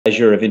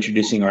Pleasure of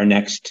introducing our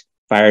next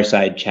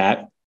Fireside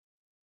Chat,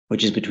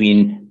 which is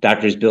between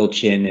Doctors Bill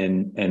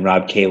Chin and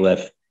Rob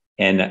Califf.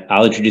 And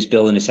I'll introduce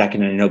Bill in a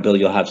second. And I know, Bill,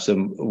 you'll have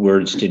some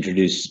words to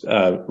introduce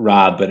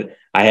Rob, but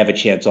I have a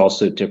chance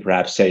also to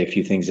perhaps say a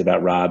few things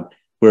about Rob.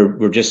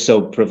 We're just so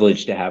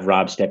privileged to have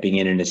Rob stepping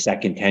in his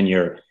second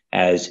tenure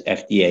as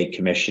FDA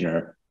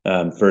commissioner,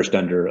 first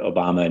under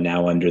Obama,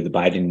 now under the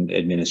Biden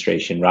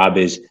administration. Rob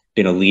has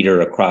been a leader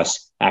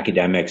across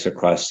academics,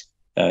 across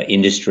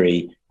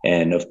industry,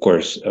 and of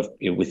course,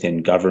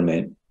 within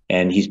government.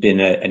 And he's been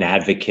an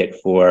advocate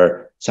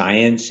for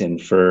science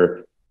and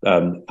for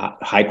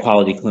high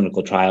quality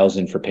clinical trials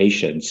and for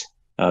patients.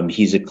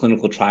 He's a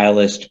clinical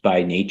trialist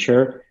by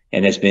nature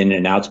and has been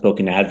an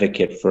outspoken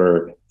advocate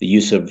for the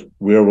use of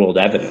real world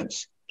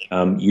evidence,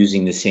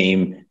 using the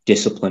same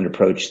disciplined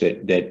approach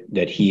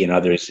that he and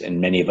others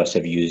and many of us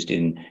have used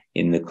in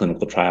the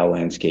clinical trial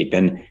landscape.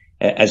 And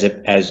as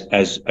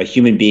a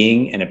human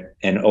being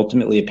and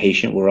ultimately a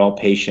patient, we're all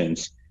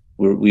patients.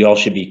 We all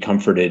should be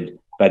comforted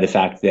by the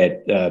fact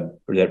that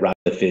Rob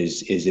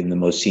is in the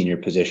most senior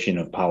position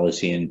of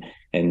policy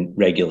and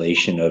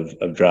regulation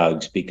of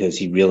drugs, because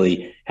he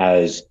really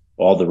has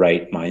all the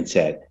right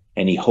mindset,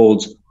 and he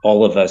holds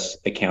all of us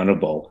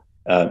accountable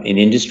in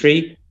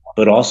industry,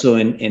 but also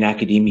in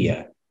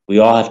academia. We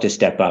all have to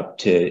step up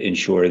to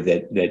ensure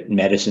that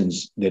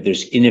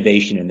there's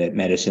innovation and that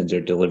medicines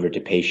are delivered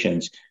to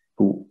patients,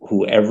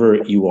 whoever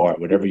you are,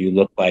 whatever you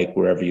look like,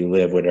 wherever you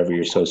live, whatever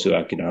your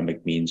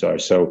socioeconomic means are.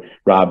 So,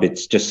 Rob,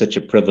 it's just such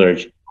a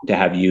privilege to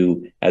have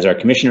you as our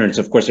commissioner. And it's,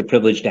 of course, a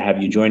privilege to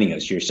have you joining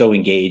us. You're so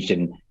engaged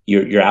and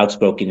you're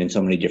outspoken in so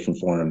many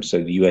different forums. So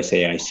the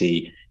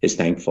USAIC is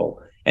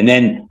thankful. And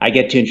then I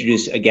get to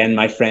introduce again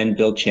my friend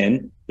Bill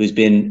Chin, who's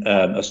been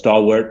a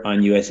stalwart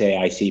on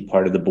USAIC,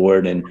 part of the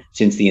board, and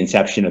since the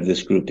inception of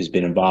this group has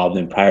been involved.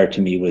 And prior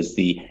to me was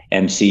the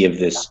MC of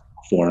this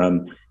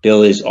forum.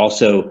 Bill is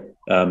also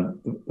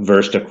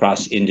versed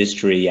across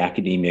industry,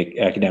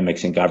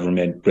 academics, and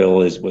government. Bill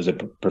was a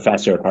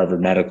professor at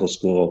Harvard Medical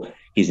School.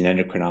 He's an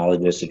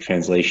endocrinologist, a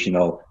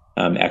translational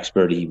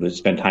expert. He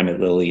spent time at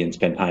Lilly and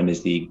spent time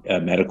as the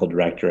medical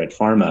director at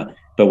Pharma.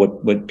 But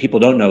what people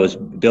don't know is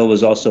Bill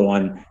was also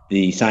on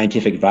the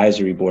scientific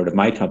advisory board of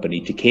my company,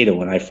 Takeda,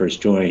 when I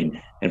first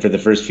joined. And for the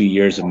first few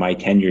years of my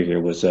tenure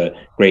here, was a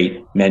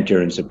great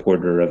mentor and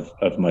supporter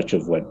of much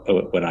of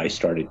what I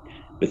started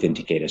within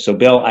Takeda. So,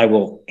 Bill, I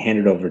will hand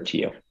it over to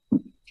you.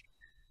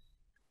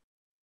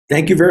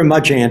 Thank you very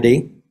much,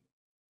 Andy.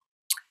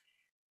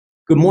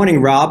 Good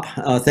morning, Rob.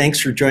 Thanks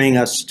for joining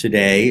us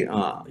today.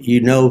 You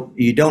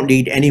don't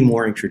need any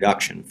more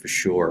introduction for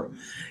sure.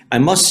 I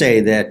must say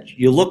that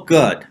you look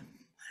good.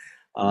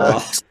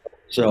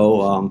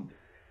 So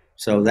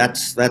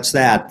that's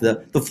that.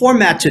 The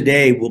format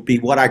today will be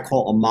what I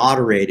call a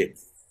moderated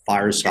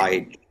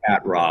fireside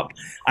chat, Rob.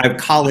 I have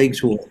colleagues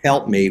who will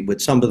help me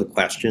with some of the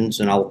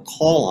questions, and I will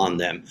call on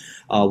them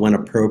when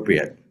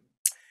appropriate.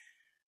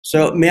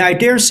 So may I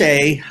dare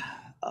say,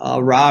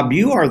 Rob,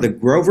 you are the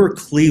Grover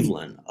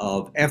Cleveland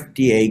of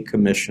FDA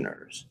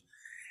commissioners.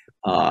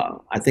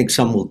 I think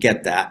some will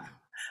get that.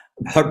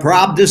 But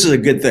Rob, this is a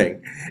good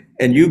thing.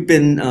 And you've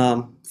been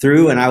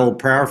through, and I will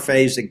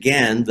paraphrase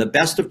again, the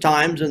best of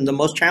times and the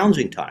most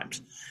challenging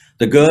times.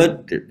 The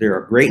good, there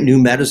are great new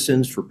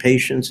medicines for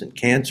patients in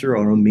cancer,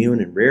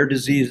 autoimmune, and rare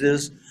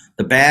diseases.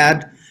 The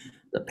bad,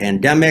 the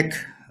pandemic,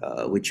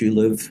 which you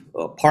live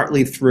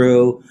partly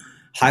through,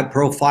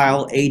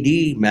 high-profile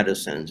AD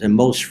medicines, and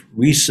most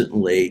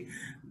recently,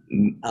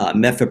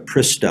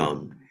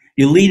 mifepristone.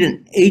 You lead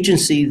an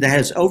agency that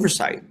has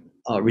oversight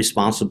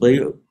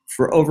responsibly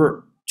for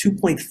over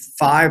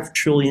 $2.5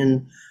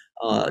 trillion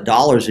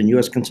in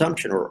U.S.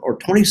 consumption, or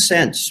 20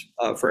 cents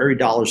for every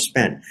dollar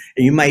spent.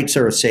 And you might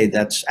sort of say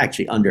that's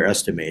actually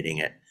underestimating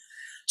it.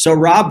 So,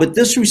 Rob, with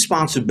this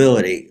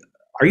responsibility,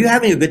 are you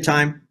having a good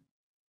time?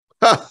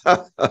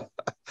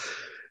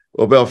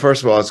 Well, Bill,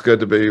 first of all, it's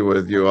good to be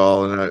with you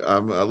all. And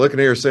I'm looking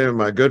here seeing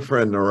my good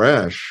friend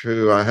Naresh,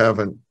 who I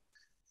haven't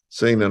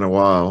seen in a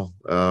while.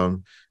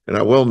 And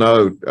I will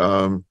note,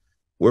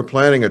 we're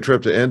planning a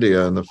trip to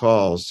India in the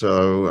fall.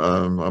 So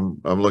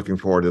I'm looking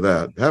forward to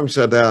that. Having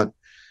said that,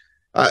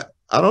 I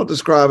don't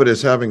describe it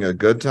as having a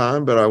good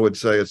time, but I would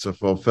say it's a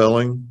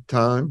fulfilling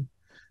time.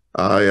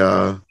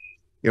 At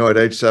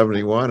age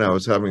 71, I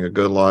was having a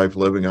good life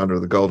living under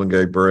the Golden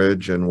Gate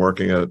Bridge and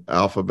working at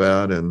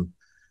Alphabet, and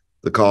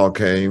the call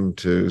came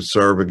to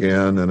serve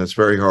again, and it's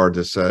very hard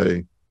to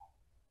say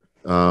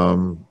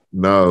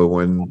no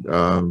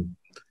when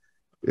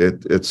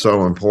it's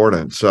so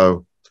important.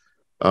 So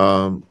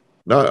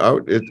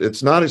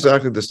it's not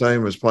exactly the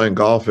same as playing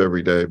golf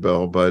every day,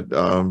 Bill, but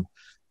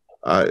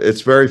it's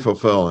very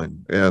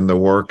fulfilling, and the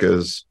work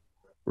is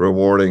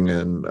rewarding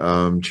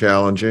and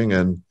challenging.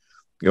 And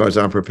as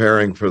I'm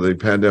preparing for the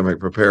pandemic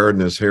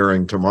preparedness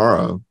hearing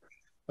tomorrow,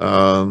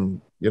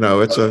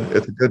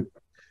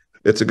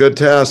 it's a good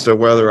test of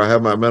whether I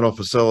have my mental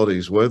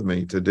facilities with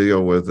me to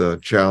deal with the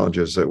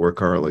challenges that we're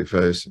currently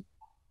facing.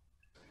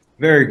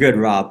 Very good,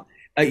 Rob.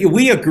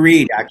 We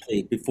agreed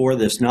actually before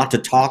this not to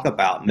talk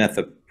about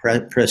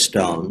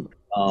mifepristone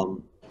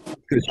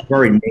It's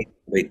very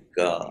negative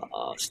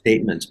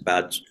statements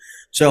about.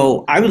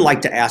 So I would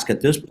like to ask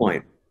at this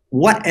point,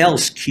 what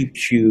else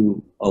keeps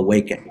you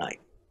awake at night?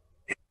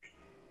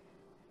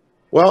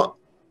 Well,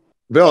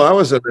 Bill, I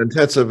was an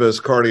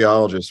intensivist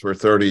cardiologist for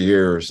 30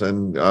 years.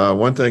 And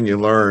one thing you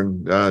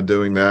learn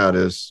doing that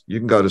is you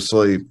can go to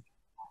sleep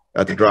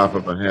at the drop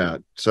of a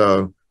hat.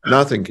 So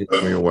nothing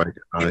keeps me awake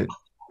at night.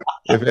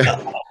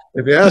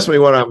 If you ask me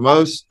what I'm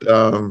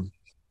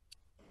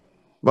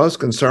most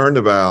concerned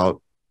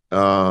about,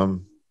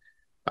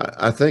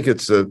 I think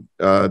it's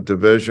a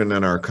division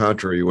in our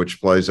country,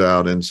 which plays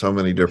out in so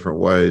many different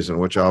ways, and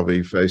which I'll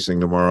be facing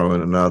tomorrow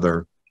in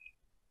another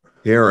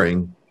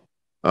hearing,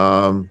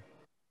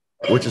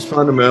 which is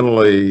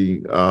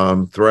fundamentally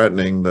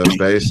threatening the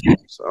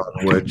basis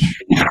on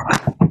which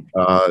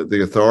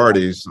the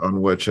authorities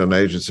on which an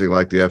agency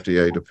like the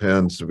FDA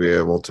depends to be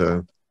able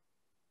to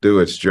do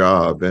its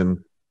job.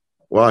 And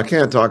well, I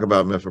can't talk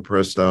about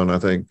mifepristone. I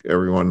think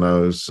everyone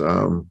knows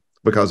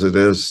because it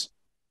is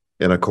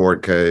in a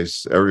court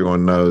case.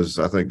 Everyone knows,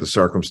 I think, the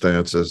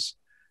circumstances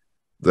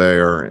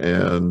there.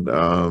 And,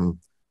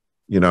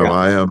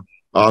 I am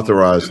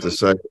authorized to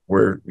say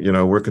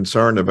we're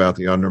concerned about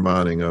the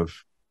undermining of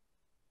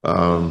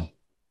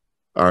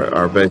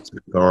our basic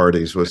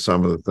authorities with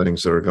some of the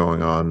things that are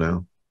going on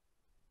now.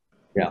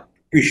 Yeah,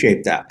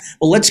 appreciate that.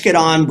 Well, let's get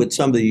on with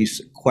some of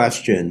these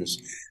questions.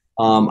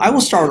 I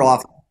will start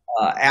off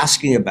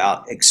asking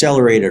about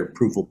accelerated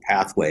approval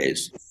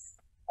pathways.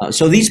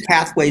 So these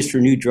pathways for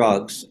new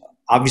drugs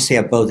obviously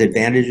have both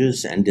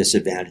advantages and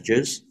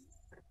disadvantages.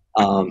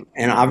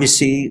 And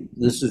obviously,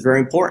 this is very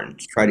important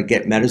to try to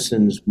get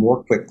medicines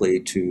more quickly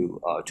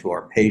to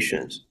our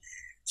patients.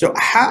 So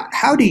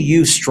how do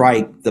you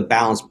strike the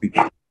balance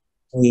between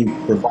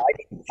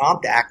providing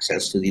prompt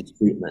access to these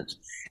treatments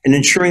and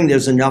ensuring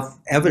there's enough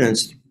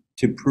evidence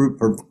to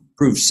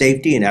prove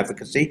safety and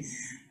efficacy,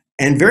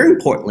 and very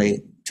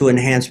importantly, to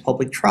enhance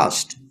public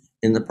trust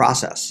in the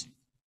process?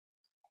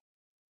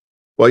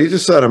 Well, you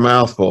just said a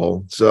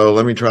mouthful, so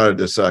let me try to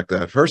dissect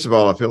that. First of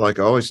all, I feel like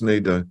I always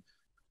need to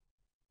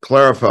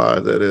clarify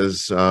that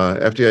as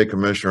FDA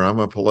commissioner, I'm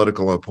a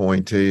political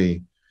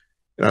appointee.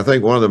 And I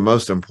think one of the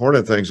most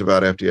important things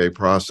about FDA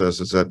process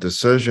is that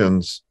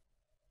decisions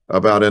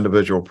about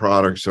individual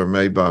products are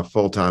made by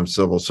full-time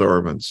civil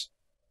servants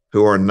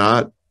who are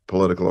not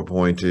political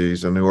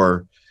appointees and who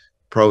are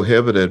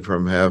prohibited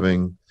from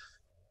having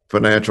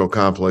financial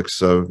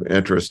conflicts of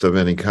interest of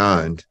any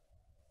kind.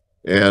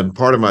 And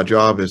part of my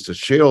job is to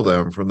shield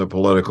them from the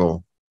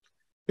political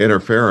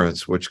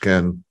interference which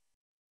can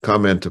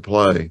come into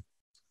play.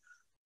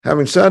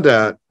 Having said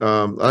that,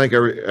 I think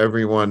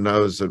everyone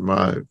knows that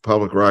my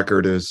public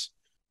record is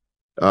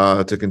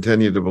to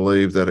continue to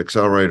believe that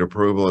accelerated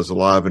approval is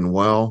alive and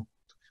well.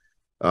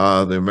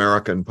 The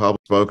American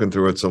public, spoken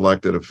through its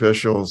elected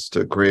officials,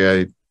 to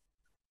create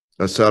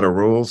a set of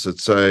rules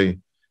that say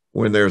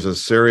when there's a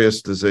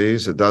serious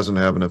disease that doesn't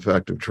have an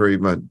effective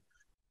treatment,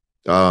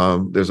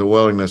 there's a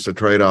willingness to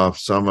trade off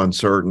some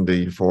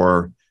uncertainty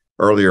for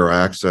earlier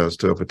access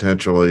to a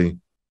potentially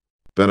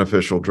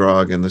beneficial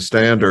drug. And the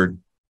standard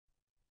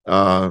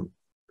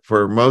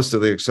for most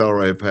of the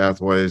accelerated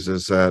pathways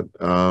is that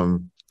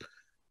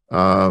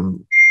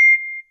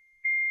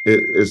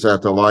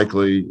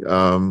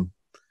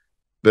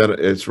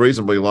it's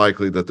reasonably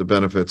likely that the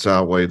benefits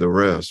outweigh the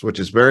risks, which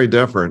is very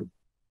different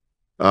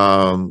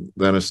than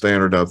a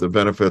standard of the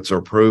benefits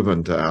are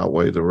proven to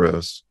outweigh the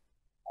risks.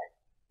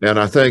 And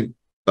I think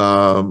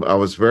I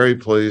was very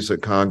pleased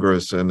that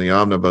Congress in the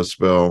omnibus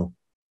bill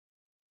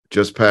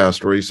just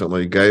passed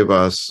recently gave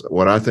us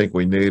what I think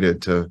we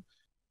needed to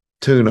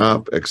tune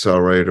up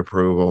accelerated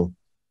approval,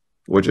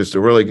 which is to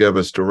really give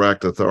us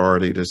direct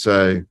authority to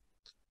say,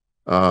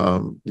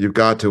 you've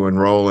got to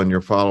enroll in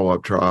your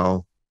follow-up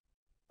trial.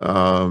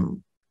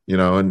 And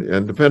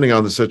depending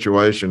on the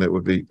situation,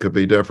 could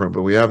be different,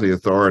 but we have the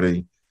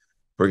authority,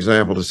 for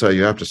example, to say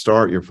you have to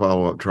start your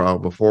follow-up trial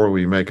before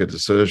we make a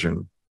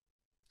decision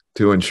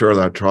to ensure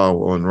that trial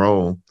will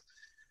enroll.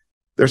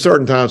 There are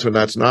certain times when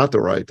that's not the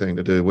right thing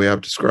to do. We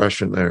have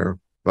discretion there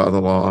by the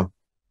law.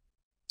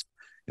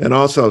 And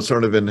also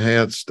sort of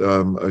enhanced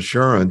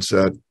assurance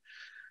that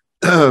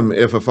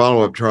if a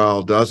follow-up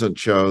trial doesn't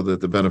show that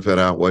the benefit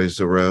outweighs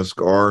the risk,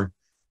 or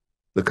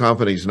the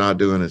company's not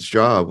doing its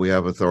job, we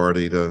have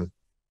authority to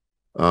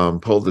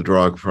pull the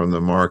drug from the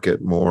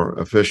market more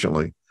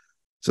efficiently.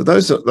 So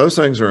those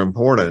things are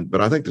important. But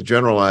I think the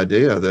general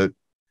idea that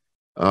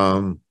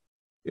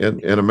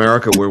in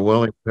America, we're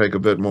willing to take a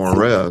bit more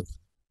risk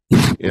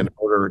in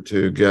order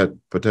to get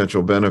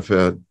potential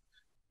benefit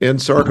in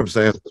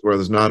circumstances where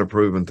there's not a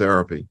proven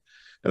therapy.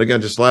 And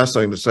again, just last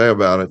thing to say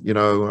about it,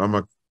 I'm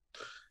a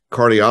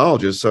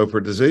cardiologist. So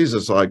for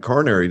diseases like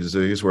coronary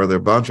disease, where there are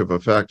a bunch of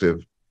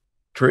effective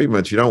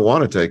treatments, you don't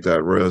want to take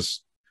that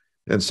risk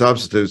and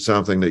substitute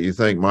something that you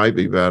think might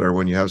be better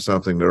when you have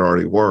something that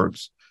already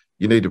works.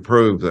 You need to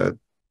prove that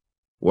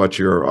what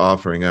you're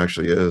offering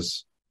actually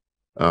is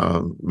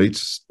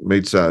meets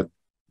that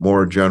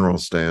more general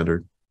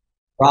standard.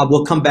 Rob,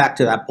 we'll come back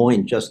to that point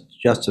in just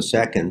a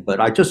second,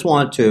 but I just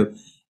want to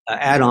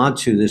add on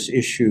to this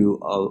issue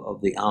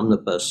of the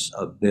omnibus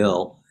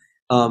bill.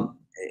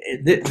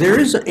 There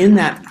is in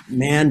that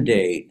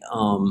mandate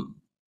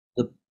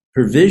the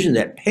provision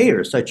that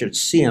payers such as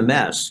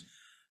CMS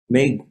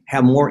may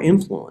have more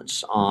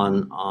influence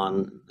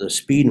on the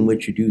speed in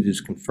which you do these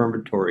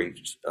confirmatory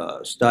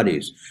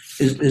studies.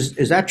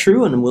 Is that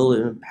true, and will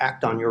it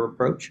impact on your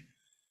approach?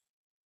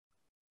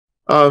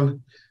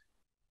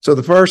 So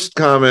the first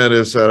comment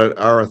is that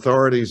our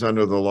authorities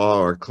under the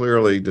law are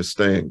clearly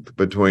distinct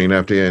between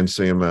FDA and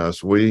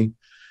CMS.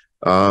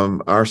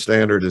 Our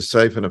standard is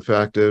safe and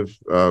effective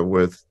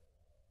with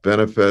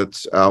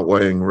benefits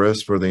outweighing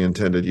risk for the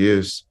intended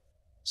use.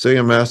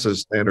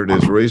 CMS's standard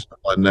is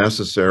reasonable and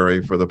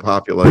necessary for the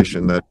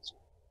population that's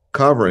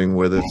covering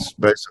with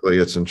basically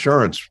its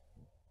insurance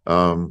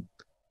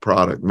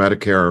product,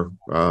 Medicare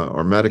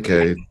or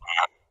Medicaid.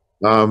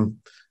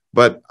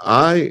 But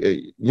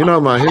you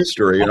know my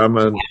history. I'm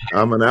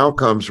an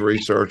outcomes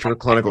researcher,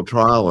 clinical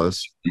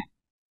trialist,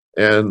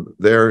 and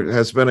there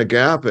has been a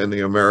gap in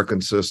the American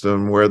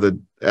system where the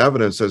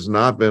evidence has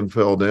not been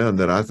filled in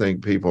that I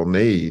think people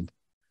need.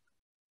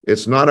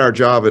 It's not our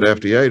job at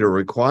FDA to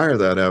require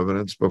that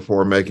evidence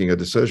before making a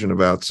decision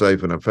about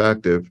safe and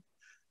effective.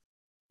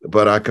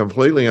 But I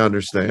completely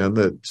understand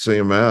that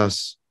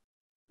CMS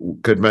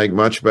could make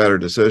much better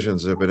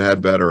decisions if it had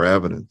better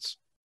evidence.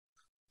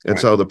 And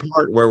so the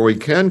part where we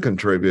can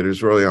contribute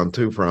is really on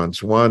two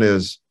fronts. One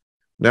is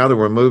now that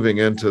we're moving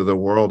into the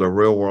world of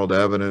real world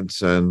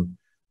evidence and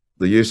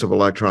the use of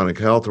electronic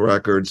health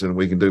records, and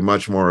we can do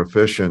much more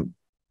efficient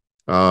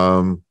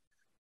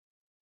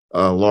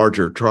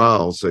larger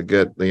trials that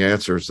get the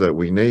answers that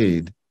we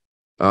need.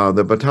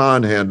 The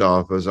baton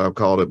handoff, as I've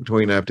called it,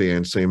 between FDA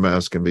and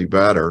CMS can be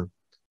better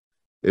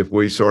if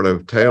we sort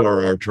of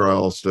tailor our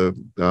trials to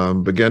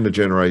begin to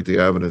generate the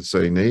evidence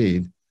they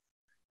need.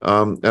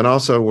 And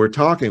also we're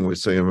talking with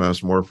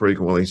CMS more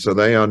frequently so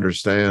they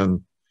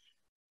understand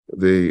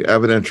the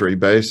evidentiary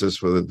basis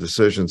for the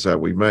decisions that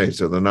we made,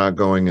 so they're not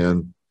going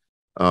in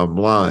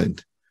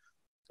blind.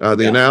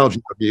 The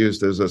analogy I've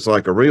used is it's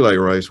like a relay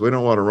race. We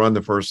don't want to run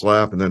the first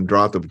lap and then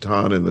drop the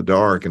baton in the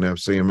dark and have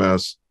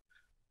CMS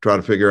try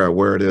to figure out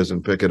where it is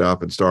and pick it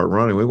up and start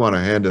running. We want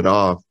to hand it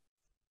off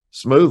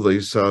smoothly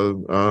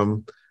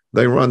so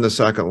they run the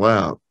second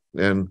lap.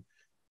 And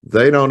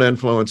they don't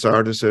influence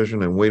our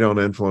decision and we don't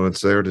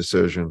influence their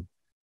decision.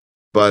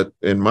 But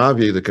in my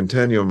view, the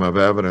continuum of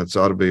evidence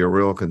ought to be a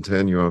real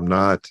continuum,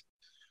 not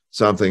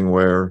something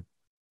where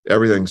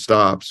everything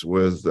stops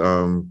with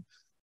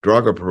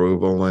drug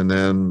approval and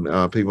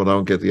then people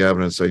don't get the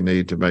evidence they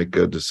need to make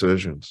good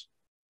decisions.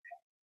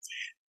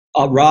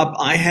 Rob,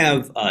 I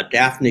have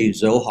Daphne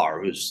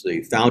Zohar, who's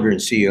the founder and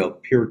CEO of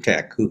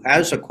PureTech, who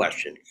has a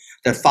question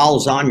that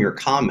follows on your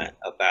comment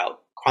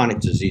about chronic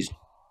disease.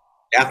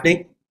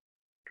 Daphne?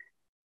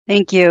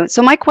 Thank you.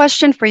 So my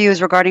question for you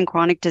is regarding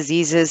chronic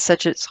diseases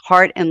such as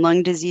heart and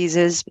lung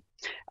diseases,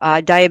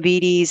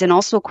 diabetes, and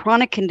also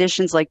chronic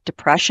conditions like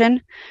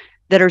depression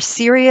that are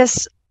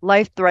serious,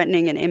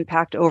 life-threatening, and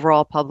impact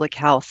overall public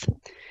health.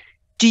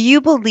 Do you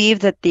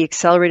believe that the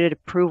accelerated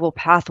approval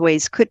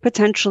pathways could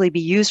potentially be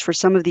used for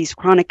some of these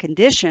chronic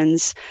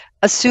conditions,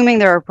 assuming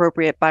there are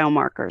appropriate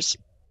biomarkers?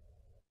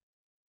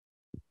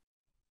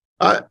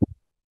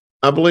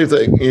 I believe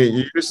that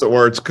you use the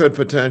words could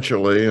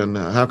potentially, and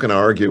how can I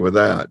argue with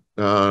that?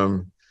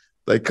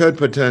 They could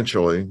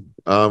potentially,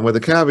 with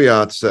the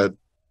caveats that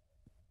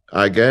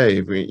I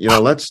gave.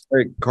 Let's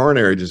take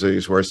coronary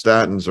disease where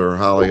statins are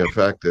highly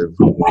effective,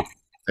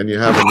 and you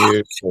have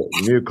a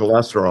new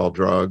cholesterol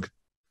drug.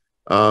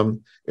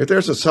 If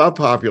there's a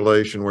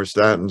subpopulation where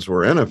statins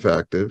were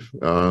ineffective,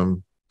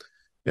 and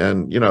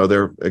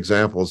there are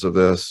examples of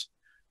this,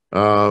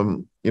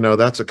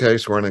 that's a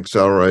case where an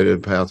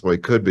accelerated pathway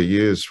could be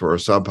used for a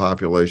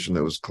subpopulation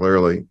that was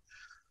clearly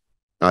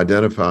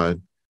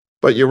identified.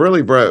 But you're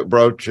really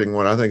broaching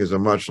what I think is a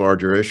much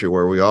larger issue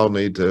where we all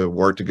need to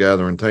work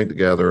together and think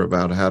together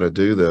about how to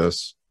do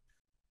this.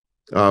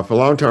 For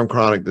long-term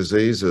chronic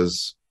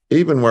diseases,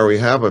 even where we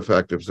have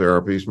effective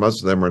therapies,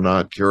 most of them are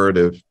not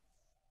curative.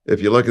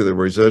 If you look at the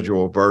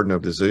residual burden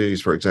of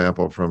disease, for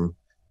example, from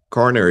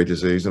coronary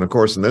disease, and of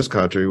course in this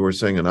country we're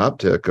seeing an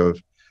uptick of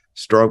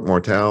stroke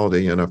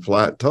mortality and a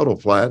total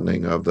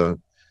flattening of the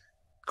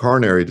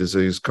coronary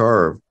disease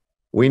curve.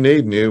 We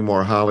need new,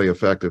 more highly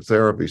effective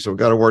therapy. So we've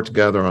got to work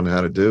together on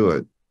how to do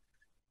it.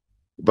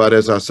 But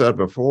as I said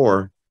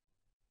before,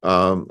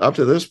 up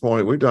to this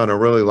point, we've done a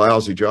really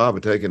lousy job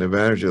of taking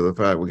advantage of the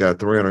fact we got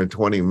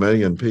 320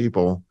 million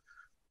people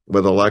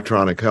with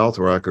electronic health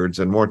records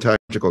and more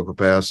technical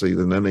capacity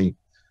than any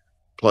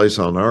place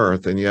on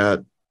earth. And yet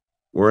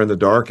we're in the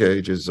dark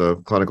ages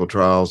of clinical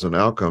trials and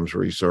outcomes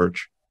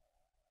research,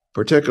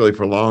 particularly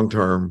for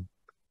long-term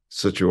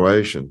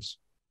situations.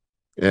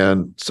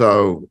 And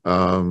so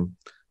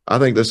I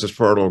think this is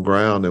fertile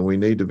ground and we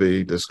need to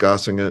be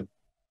discussing it.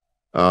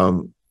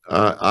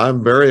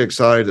 I'm very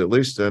excited, at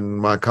least in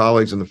my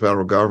colleagues in the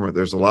federal government,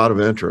 there's a lot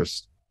of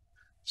interest.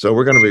 So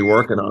we're going to be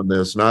working on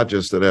this, not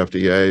just at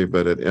FDA,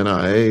 but at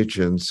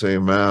NIH and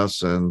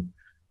CMS and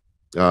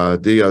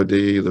DOD,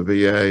 the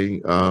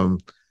VA.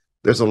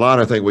 There's a lot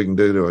I think we can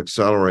do to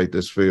accelerate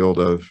this field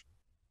of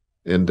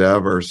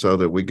endeavor so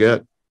that we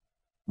get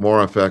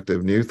more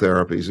effective new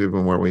therapies,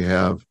 even where we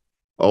have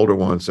older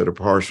ones that are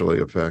partially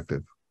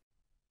effective.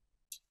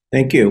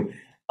 Thank you.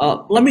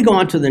 Let me go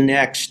on to the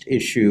next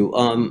issue.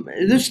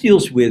 This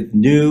deals with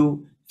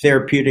new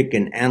therapeutic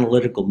and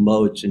analytical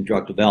modes in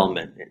drug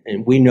development,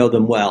 and we know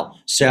them well: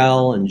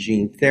 cell and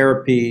gene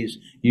therapies,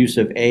 use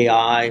of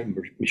AI,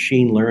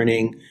 machine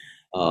learning,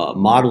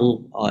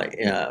 model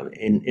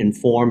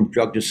informed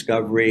drug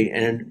discovery,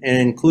 and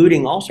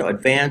including also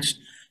advanced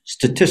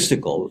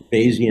statistical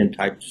Bayesian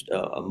type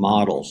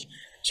models.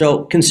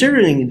 So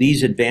considering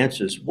these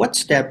advances, what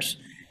steps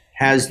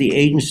has the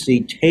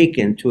agency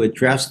taken to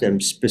address them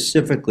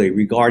specifically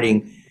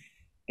regarding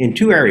in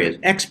two areas,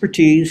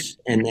 expertise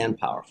and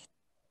manpower?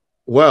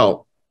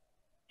 Well,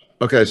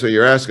 okay, so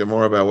you're asking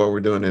more about what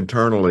we're doing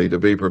internally to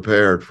be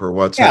prepared for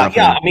what's happening.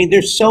 Yeah. I mean,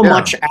 there's so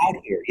much out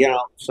here, you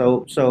know.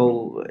 So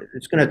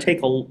it's going to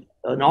take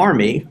an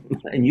army,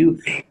 and you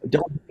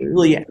don't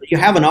really. You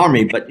have an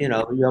army, but you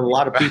know you have a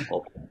lot of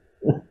people.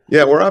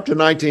 Yeah, we're up to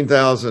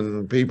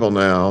 19,000 people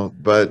now,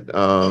 but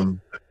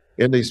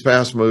in these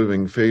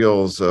fast-moving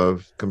fields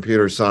of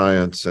computer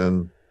science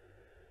and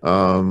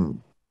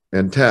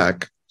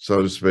tech,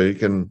 so to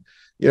speak, and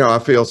you know, I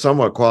feel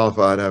somewhat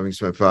qualified, having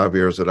spent 5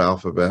 years at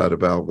Alphabet,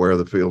 about where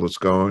the field is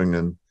going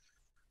and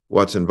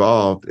what's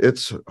involved.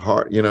 It's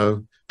hard, you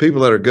know.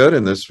 People that are good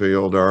in this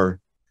field are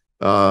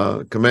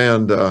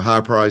command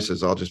high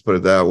prices. I'll just put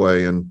it that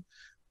way, and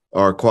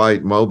are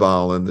quite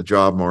mobile in the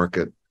job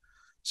market.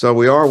 So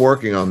we are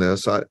working on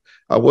this. I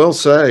will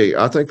say,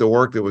 I think the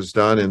work that was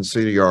done in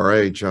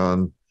CDRH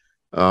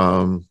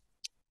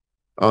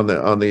on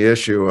the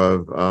issue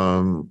of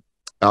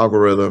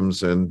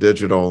algorithms and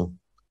digital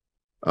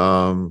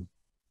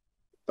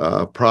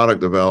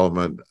product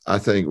development, I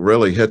think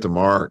really hit the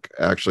mark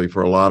actually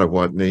for a lot of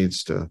what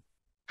needs to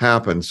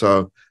happen.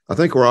 So I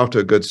think we're off to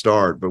a good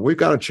start, but we've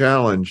got a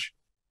challenge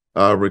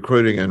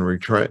recruiting and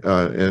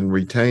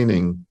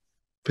retaining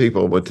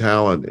people with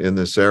talent in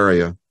this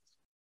area.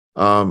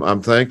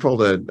 I'm thankful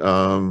that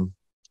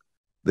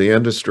the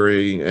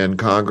industry and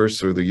Congress,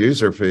 through the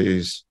user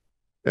fees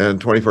and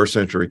 21st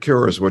Century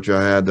Cures, which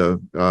I had the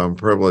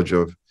privilege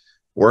of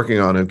working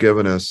on, have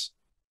given us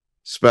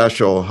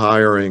special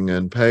hiring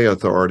and pay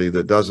authority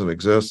that doesn't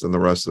exist in the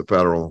rest of the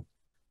federal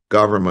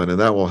government, and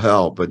that will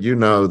help. But you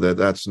know that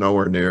that's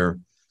nowhere near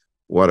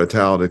what a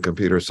talented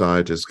computer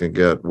scientist can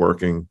get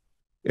working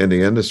in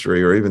the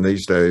industry, or even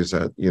these days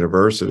at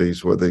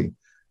universities with the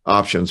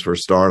options for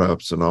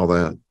startups and all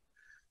that.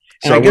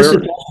 And so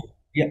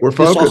we're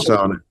focused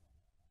on it.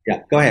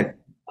 Yeah, go ahead.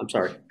 I'm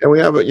sorry. And we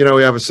have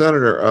a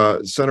center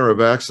of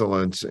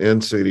excellence in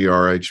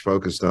CDRH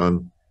focused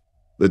on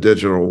the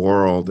digital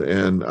world,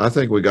 and I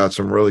think we got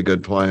some really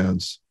good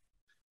plans.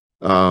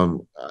 If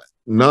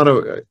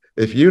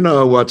you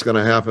know what's going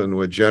to happen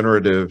with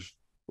generative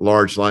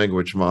large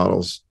language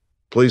models,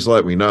 please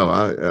let me know.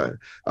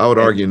 I would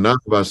argue none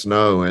of us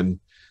know, and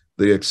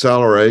the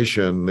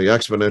acceleration, the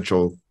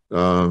exponential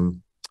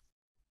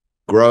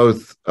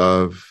growth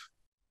of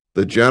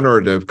the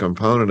generative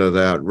component of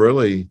that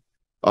really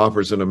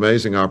offers an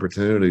amazing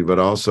opportunity, but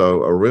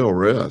also a real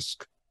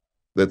risk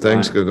that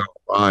things could go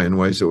by in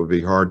ways that would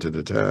be hard to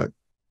detect.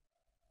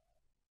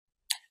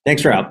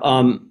 Thanks, Rob.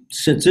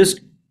 Since this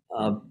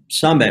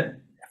summit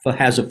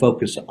has a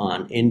focus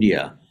on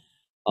India,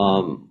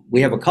 we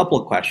have a couple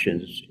of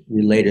questions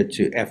related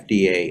to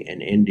FDA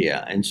in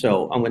India. And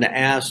so I'm going to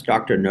ask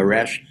Dr.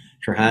 Naresh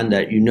Chauhan,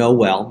 that you know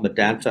well,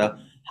 Medanta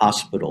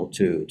Hospital,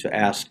 to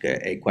ask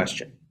a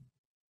question.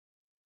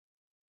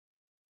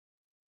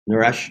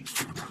 Naresh,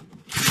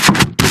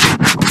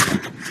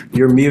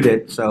 you're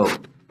muted, so.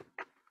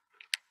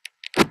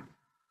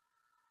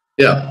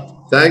 Yeah,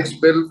 thanks,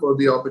 Bill, for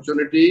the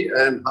opportunity.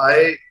 And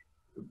I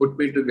put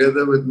me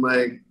together with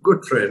my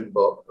good friend,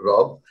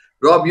 Rob.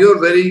 Rob, you're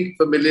very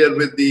familiar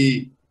with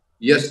the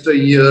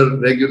yesteryear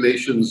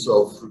regulations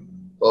of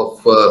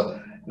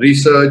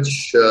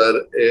research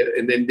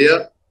in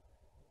India.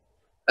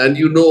 And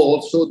you know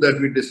also that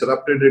we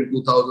disrupted in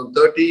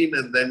 2013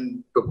 and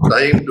then took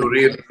time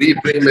to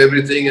reframe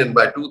everything. And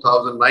by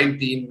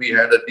 2019, we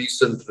had a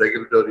decent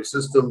regulatory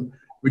system,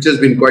 which has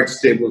been quite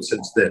stable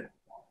since then.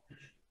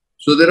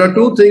 So there are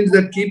two things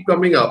that keep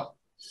coming up.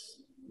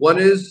 One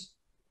is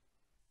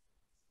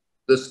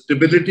the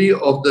stability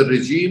of the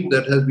regime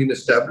that has been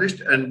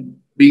established and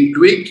being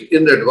tweaked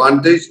in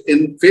advantage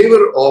in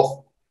favor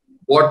of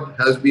what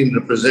has been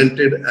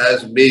represented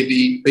as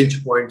maybe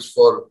pinch points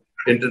for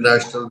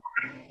international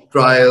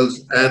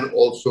trials and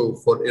also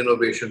for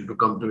innovation to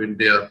come to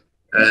India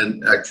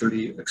and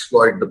actually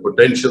exploit the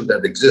potential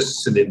that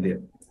exists in India.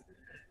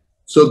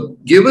 So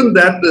given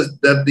that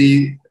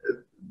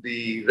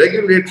the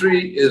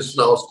regulatory is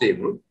now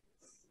stable,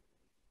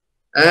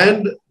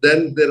 and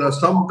then there are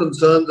some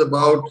concerns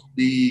about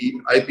the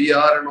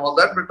IPR and all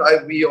that,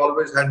 but we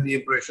always had the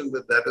impression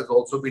that that has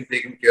also been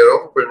taken care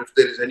of. But if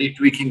there is any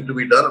tweaking to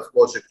be done, of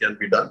course, it can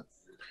be done.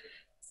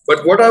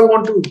 But what I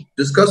want to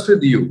discuss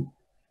with you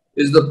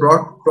is the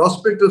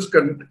prospect of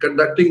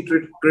conducting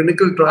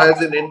clinical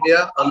trials in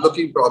India are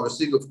looking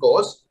promising, of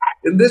course.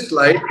 In this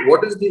light,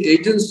 what is the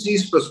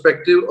agency's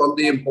perspective on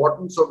the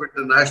importance of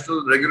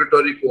international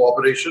regulatory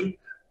cooperation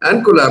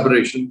and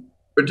collaboration,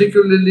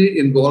 particularly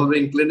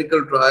involving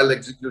clinical trial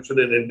execution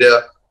in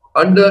India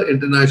under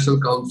International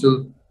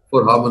Council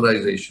for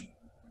Harmonization?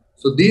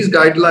 So these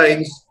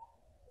guidelines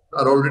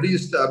are already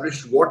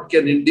established. What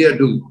can India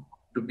do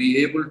to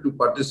be able to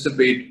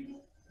participate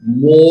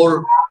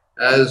more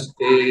as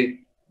a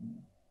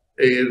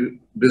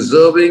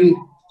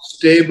deserving,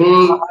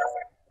 stable,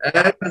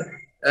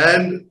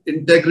 and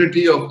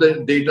integrity of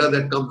the data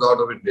that comes out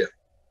of India?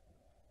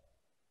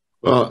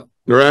 Well,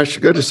 Naresh,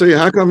 good to see you.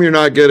 How come you're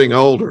not getting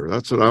older?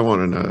 That's what I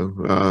want to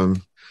know.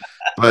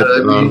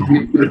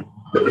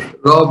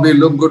 Rob, we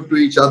look good to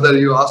each other.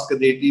 You ask an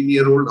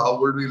 18-year-old, how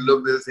would we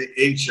look? They say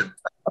ancient.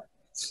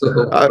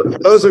 So,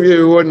 those of you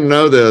who wouldn't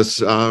know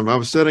this, I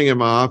was sitting in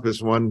my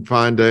office one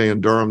fine day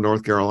in Durham,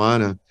 North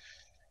Carolina,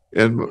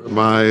 and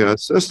my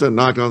assistant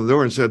knocked on the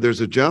door and said, there's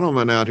a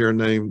gentleman out here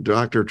named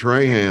Dr.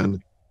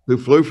 Trahan who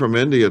flew from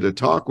India to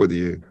talk with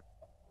you.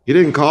 He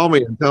didn't call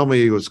me and tell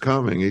me he was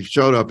coming. He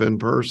showed up in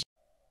person,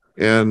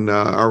 and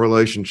our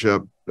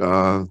relationship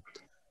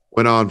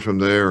went on from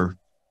there.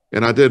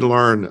 And I did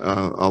learn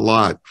a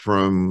lot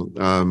from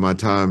my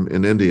time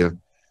in India.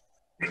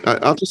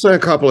 I'll just say a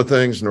couple of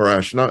things,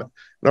 Naresh.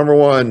 Number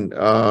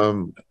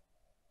one,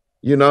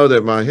 you know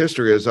that my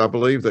history is I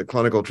believe that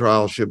clinical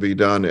trials should be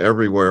done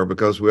everywhere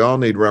because we all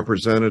need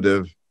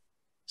representative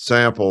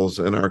samples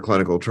in our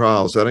clinical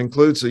trials. That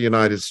includes the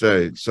United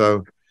States.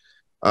 So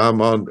I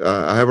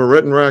have a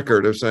written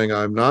record of saying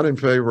I'm not in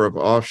favor of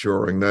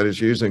offshoring, that is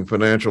using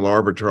financial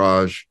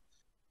arbitrage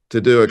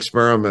to do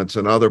experiments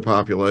in other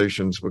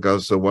populations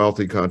because the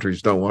wealthy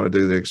countries don't want to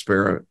do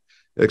the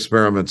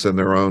experiments in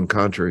their own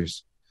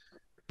countries.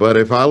 But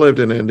if I lived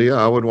in India,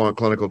 I would want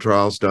clinical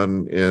trials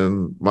done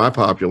in my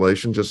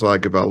population, just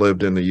like if I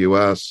lived in the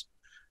US,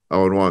 I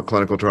would want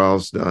clinical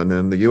trials done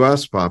in the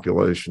US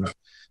population.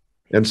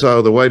 And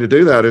so the way to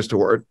do that is to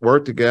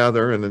work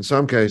together, and in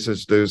some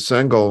cases do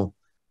single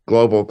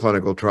global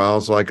clinical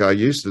trials like I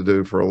used to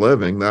do for a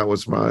living. That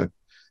was my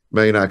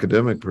main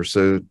academic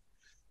pursuit.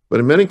 But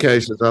in many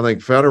cases, I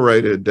think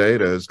federated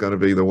data is going to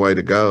be the way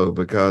to go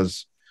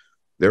because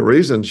there are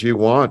reasons you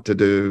want to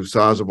do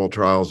sizable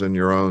trials in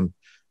your own.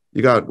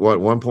 You got, what,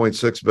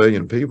 1.6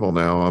 billion people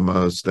now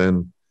almost,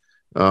 and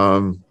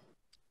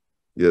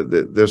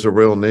there's a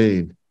real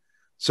need.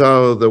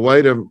 So the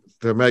way to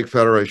make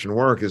federation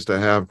work is to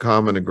have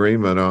common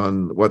agreement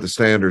on what the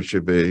standards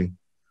should be.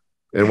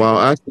 And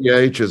while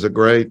ICH is a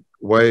great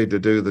way to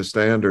do the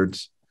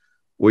standards,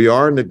 we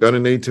are going to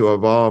need to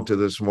evolve to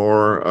this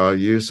more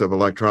use of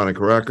electronic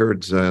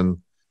records and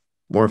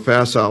more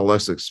facile,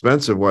 less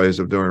expensive ways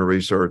of doing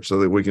research so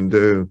that we can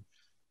do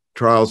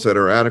trials that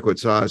are adequate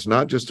size,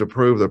 not just to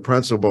prove the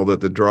principle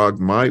that the drug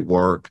might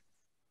work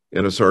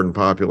in a certain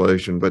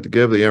population, but to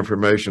give the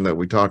information that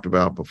we talked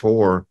about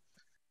before.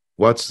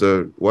 What's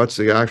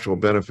the actual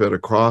benefit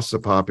across the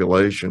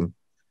population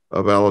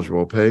of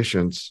eligible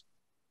patients?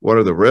 What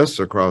are the risks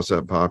across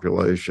that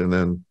population?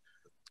 And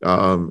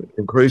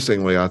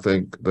increasingly, I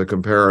think the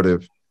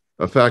comparative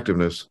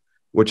effectiveness,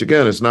 which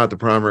again is not the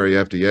primary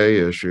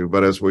FDA issue,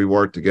 but as we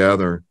work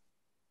together,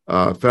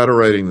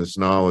 federating this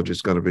knowledge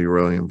is going to be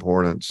really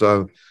important.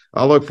 So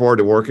I look forward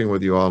to working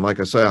with you all. And like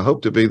I say, I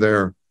hope to be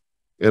there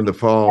in the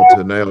fall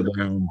to nail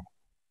down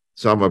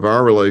some of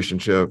our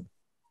relationship.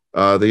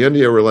 The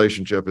India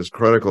relationship is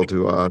critical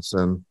to us,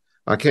 and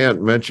I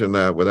can't mention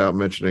that without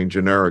mentioning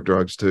generic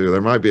drugs too.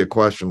 There might be a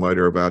question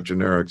later about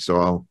generics, so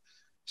I'll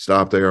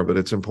stop there, but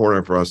it's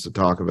important for us to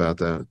talk about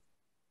that.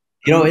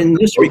 You know, in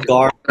this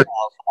regard,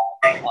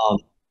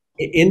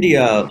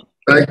 India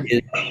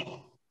is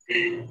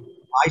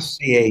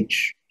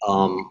ICH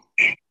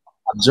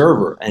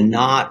observer and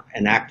not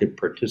an active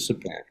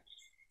participant.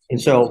 And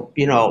so,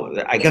 you know,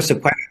 I guess the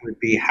question would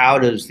be, how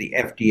does the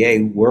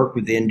FDA work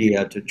with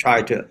India to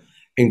try to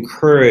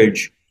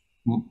encourage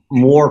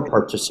more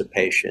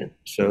participation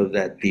so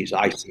that these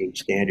ICH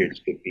standards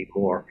could be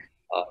more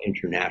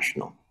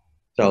international?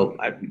 So,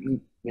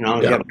 you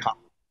know, yeah.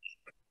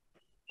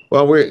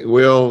 Well,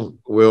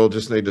 we'll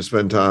just need to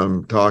spend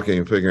time talking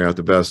and figuring out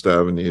the best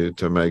avenue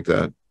to make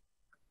that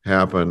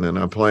happen, and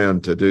I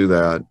plan to do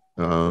that,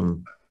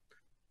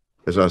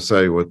 as I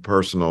say, with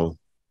personal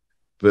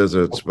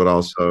visits, but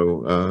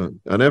also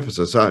an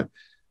emphasis. I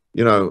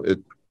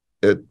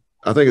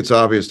think it's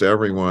obvious to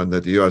everyone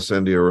that the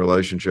U.S.-India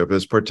relationship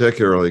is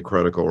particularly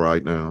critical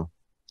right now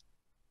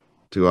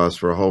to us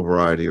for a whole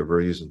variety of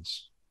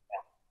reasons.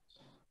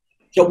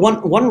 So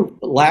one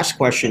last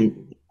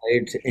question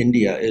related to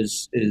India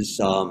is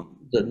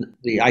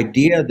the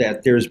idea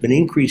that there's been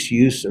increased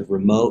use of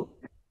remote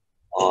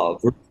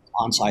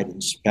on-site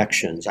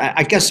inspections.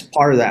 I guess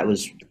part of that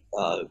was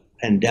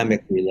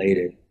pandemic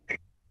related,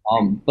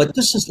 but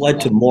this has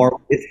led to more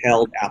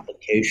withheld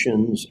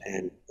applications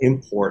and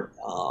import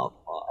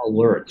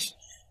alerts.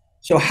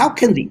 So how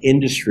can the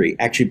industry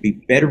actually be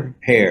better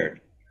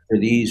prepared for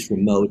these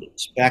remote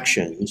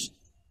inspections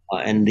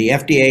and the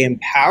FDA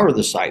empower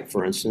the site,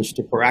 for instance,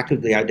 to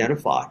proactively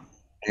identify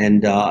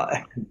and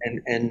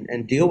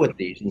deal with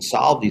these and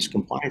solve these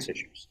compliance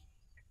issues.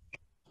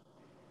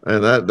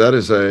 And that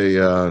is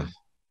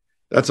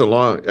that's a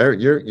long.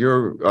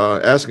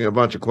 You're asking a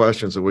bunch of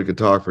questions that we could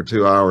talk for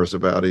 2 hours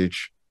about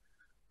each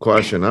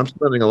question. I'm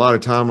spending a lot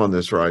of time on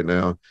this right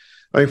now.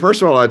 I mean,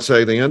 first of all, I'd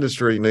say the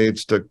industry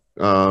needs to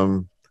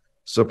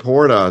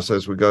support us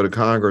as we go to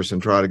Congress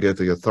and try to get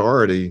the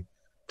authority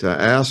to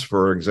ask,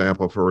 for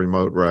example, for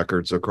remote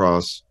records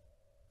across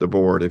the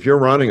board. If you're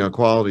running a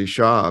quality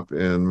shop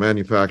in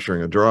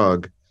manufacturing a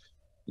drug,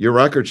 your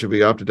record should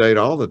be up to date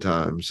all the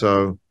time.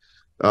 So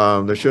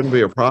there shouldn't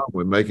be a problem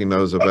with making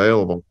those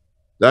available.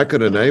 That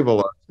could enable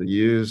us to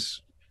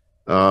use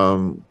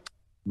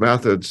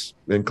methods,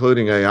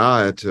 including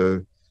AI,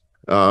 to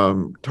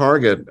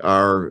target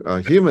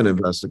our human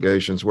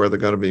investigations where they're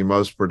going to be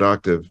most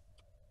productive,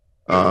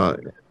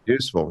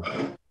 useful.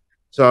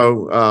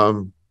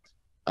 So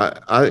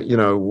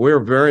we're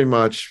very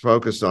much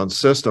focused on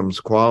systems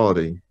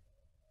quality,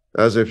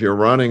 as if you're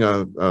running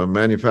a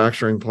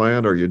manufacturing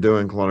plant or you're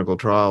doing clinical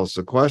trials.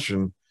 The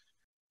question,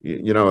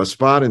 a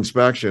spot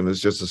inspection is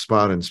just a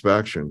spot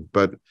inspection,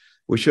 but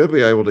we should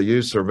be able to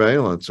use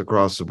surveillance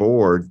across the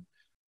board,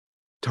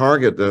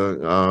 target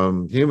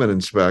the human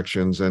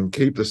inspections, and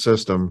keep the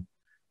system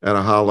at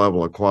a high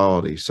level of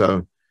quality.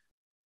 So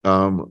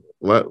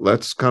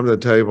let's come to the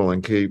table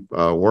and keep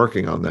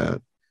working on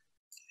that.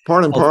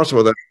 Part and parcel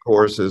of that, of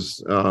course,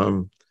 is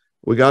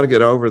we got to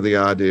get over the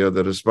idea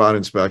that a spot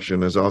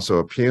inspection is also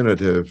a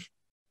punitive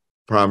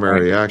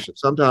primary action.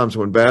 Sometimes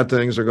when bad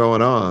things are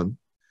going on,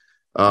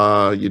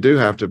 you do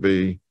have to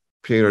be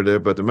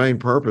punitive, but the main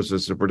purpose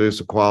is to produce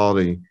a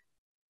quality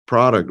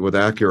product with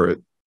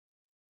accurate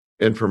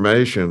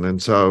information.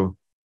 And so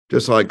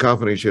just like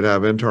companies should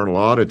have internal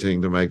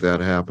auditing to make that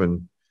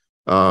happen,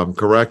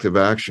 corrective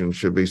action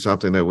should be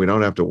something that we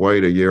don't have to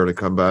wait a year to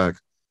come back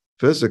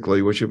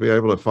physically. We should be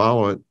able to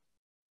follow it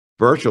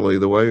virtually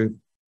the way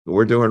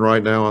we're doing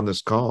right now on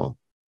this call.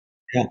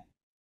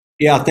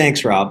 Yeah,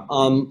 thanks, Rob.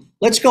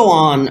 Let's go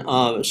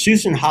on.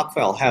 Susan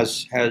Hochfeld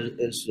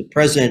is the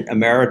president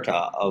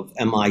emerita of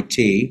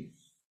MIT,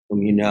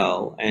 whom you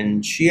know,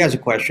 and she has a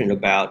question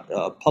about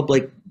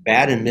public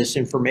bad and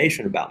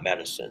misinformation about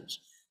medicines.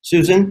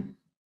 Susan?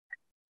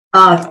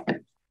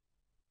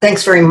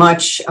 Thanks very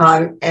much.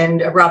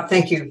 And Rob,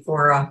 thank you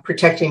for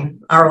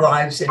protecting our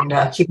lives and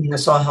keeping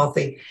us all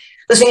healthy.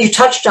 Listen, you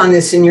touched on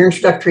this in your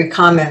introductory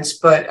comments,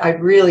 but I'd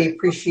really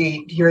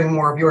appreciate hearing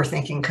more of your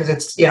thinking, because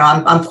it's,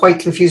 I'm quite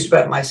confused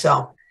about it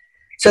myself.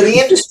 So the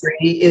industry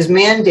is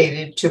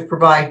mandated to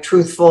provide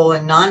truthful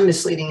and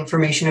non-misleading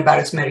information about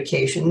its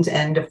medications.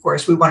 And of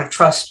course, we want to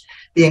trust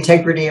the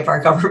integrity of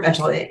our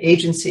governmental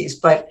agencies.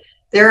 But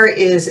there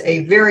is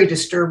a very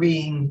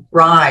disturbing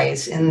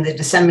rise in the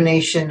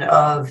dissemination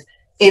of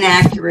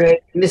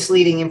inaccurate,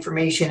 misleading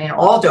information in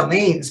all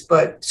domains,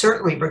 but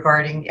certainly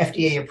regarding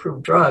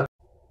FDA-approved drugs.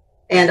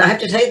 And I have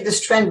to tell you, this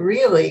trend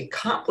really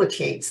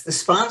complicates the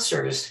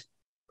sponsor's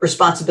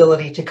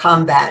responsibility to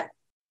combat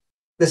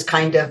this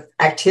kind of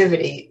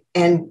activity.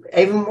 And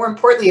even more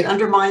importantly, it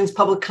undermines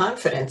public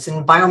confidence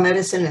in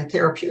biomedicine and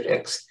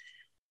therapeutics.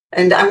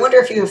 And I wonder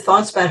if you have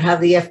thoughts about how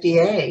the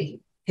FDA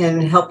can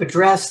help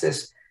address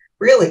this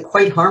really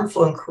quite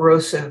harmful and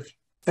corrosive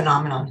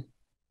phenomenon.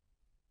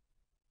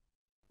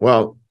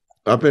 Well,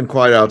 I've been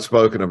quite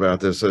outspoken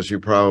about this, as you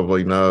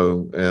probably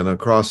know, and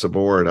across the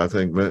board, I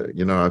think,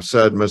 I've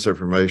said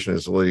misinformation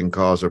is the leading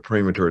cause of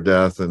premature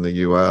death in the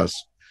U.S.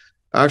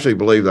 I actually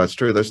believe that's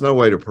true. There's no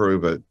way to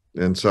prove it.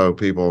 And so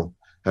people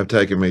have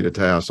taken me to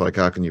task, like,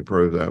 how can you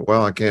prove that?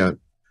 Well, I can't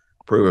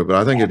prove it. But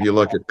I think if you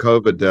look at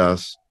COVID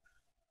deaths,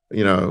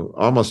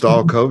 almost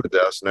all COVID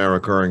deaths now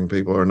occurring,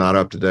 people are not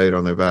up to date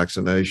on their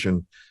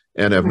vaccination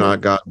and have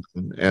not gotten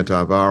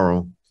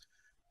antiviral.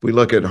 If we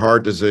look at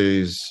heart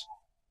disease,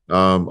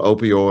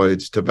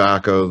 opioids,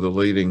 tobacco, the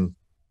leading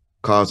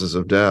causes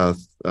of death,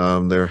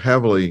 they're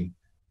heavily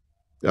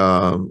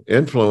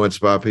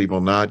influenced by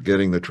people not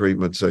getting the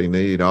treatments they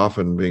need,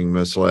 often being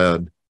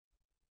misled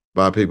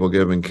by people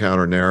giving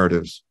counter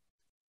narratives.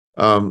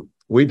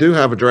 We do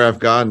have a draft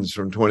guidance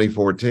from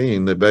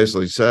 2014 that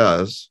basically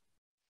says,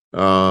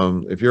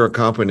 if you're a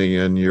company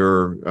and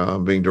you're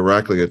being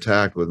directly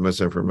attacked with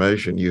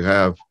misinformation, you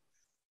have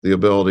the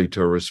ability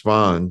to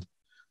respond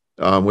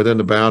within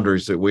the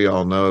boundaries that we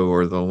all know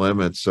are the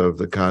limits of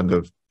the kind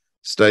of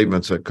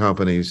statements that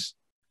companies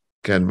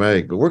can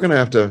make. But we're going to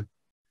have to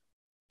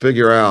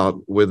figure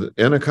out,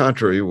 within a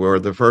country where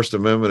the First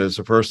Amendment is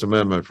the First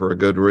Amendment for a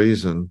good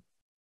reason,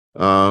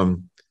 how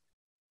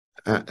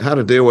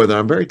to deal with it.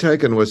 I'm very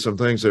taken with some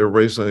things that have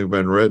recently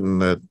been written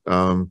that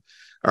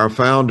our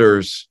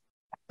founders,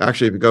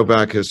 actually, if you go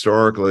back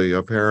historically,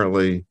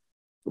 apparently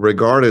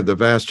regarded the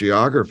vast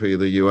geography of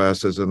the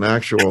U.S. as an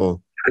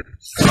actual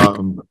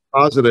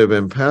positive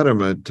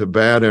impediment to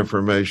bad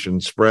information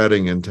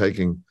spreading and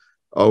taking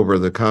over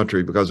the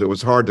country, because it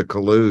was hard to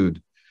collude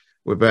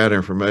with bad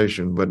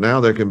information. But now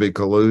there can be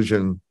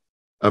collusion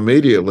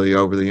immediately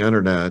over the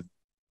internet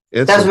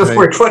That was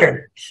before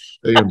Twitter.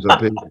 Billions of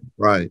people,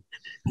 right?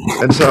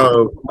 And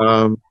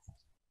so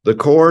the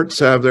courts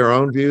have their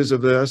own views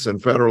of this,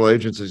 and federal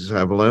agencies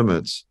have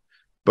limits,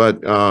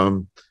 but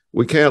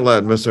we can't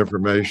let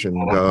misinformation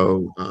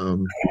go.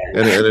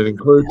 And it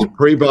includes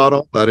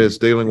pre-bottle, that is,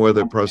 dealing with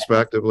it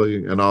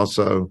prospectively, and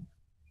also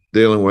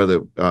dealing with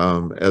it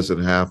as it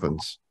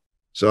happens.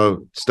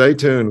 So stay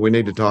tuned. We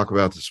need to talk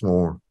about this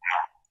more.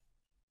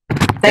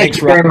 Thank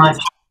you very much.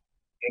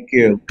 Thank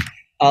you.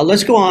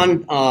 Let's go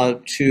on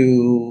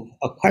to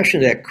a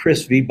question that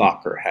Chris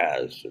Viebacher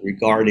has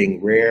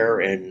regarding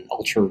rare and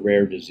ultra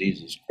rare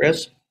diseases.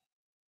 Chris,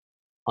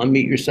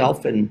 unmute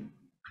yourself and.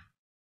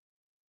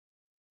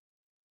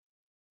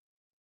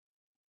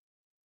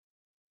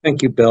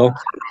 Thank you, Bill.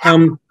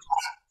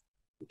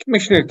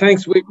 Commissioner,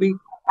 thanks. We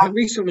have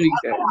recently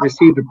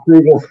received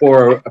approval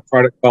for a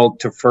product called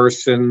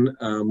Tofersen,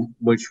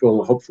 which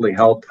will hopefully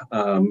help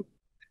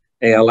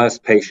ALS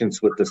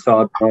patients with the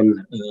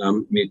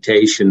SOD1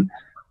 mutation.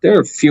 There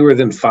are fewer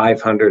than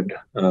 500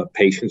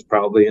 patients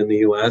probably in the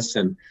US,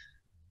 and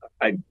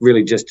I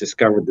really just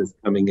discovered this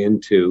coming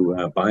into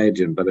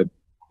Biogen, but I've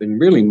been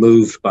really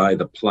moved by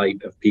the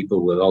plight of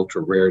people with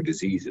ultra rare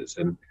diseases.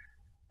 And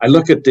I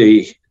look at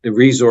the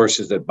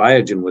resources that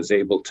Biogen was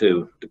able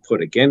to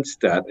put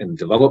against that and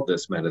develop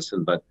this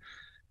medicine, but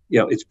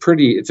it's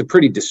a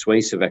pretty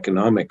dissuasive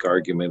economic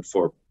argument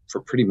for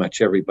pretty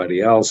much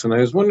everybody else. And I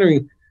was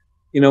wondering,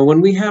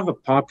 when we have a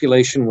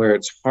population where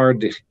it's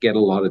hard to get a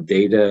lot of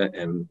data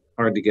and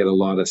hard to get a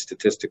lot of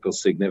statistical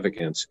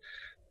significance,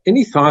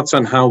 any thoughts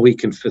on how we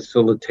can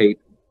facilitate,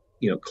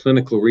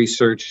 clinical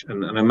research?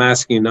 And I'm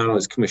asking you not only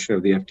as commissioner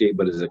of the FDA,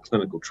 but as a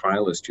clinical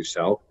trialist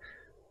yourself.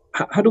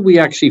 How do we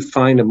actually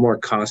find a more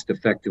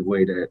cost-effective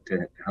way to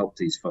help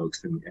these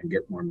folks and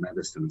get more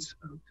medicines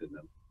to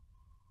them?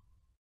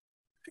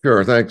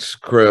 Sure. Thanks,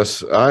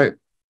 Chris. Like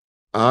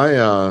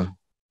I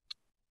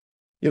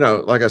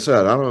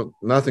said,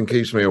 nothing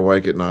keeps me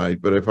awake at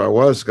night, but if I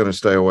was going to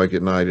stay awake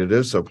at night, it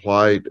is the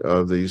plight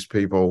of these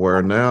people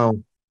where now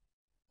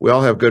we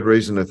all have good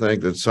reason to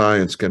think that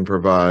science can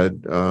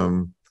provide,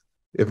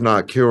 if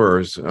not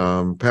cures,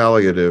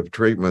 palliative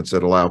treatments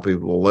that allow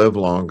people to live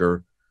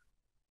longer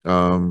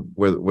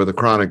with a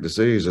chronic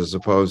disease as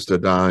opposed to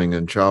dying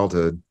in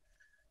childhood,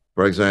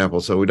 for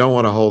example. So we don't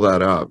want to hold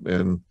that up.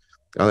 And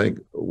I think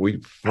we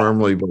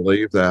firmly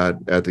believe that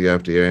at the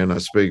FDA, and I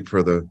speak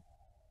for the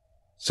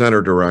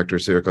center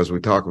directors here because we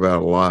talk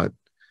about it a lot.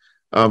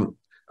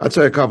 I'd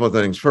say a couple of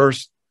things.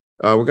 First,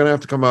 we're going to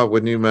have to come up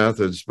with new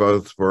methods,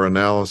 both for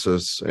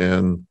analysis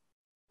and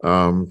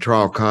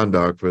trial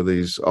conduct for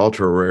these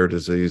ultra rare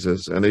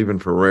diseases and even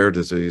for rare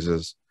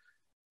diseases,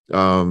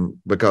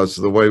 because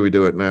the way we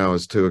do it now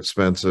is too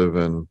expensive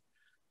and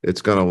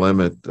it's going to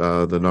limit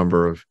the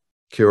number of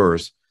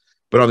cures.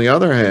 But on the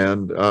other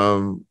hand,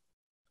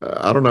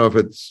 I don't know if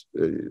it's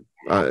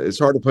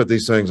hard to put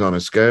these things on a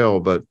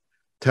scale, but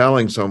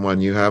telling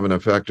someone you have an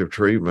effective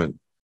treatment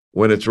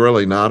when it's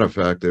really not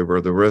effective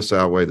or the risks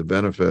outweigh the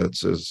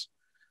benefits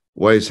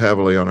weighs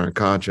heavily on our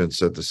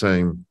conscience at the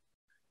same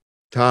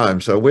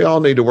time. So we all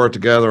need to work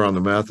together on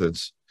the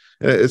methods.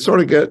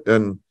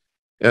 And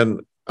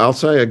I'll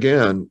say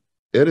again,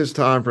 it is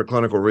time for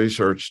clinical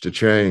research to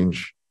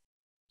change,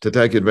 to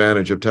take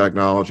advantage of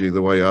technology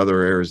the way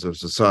other areas of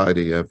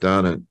society have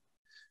done it.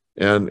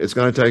 And it's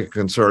going to take a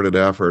concerted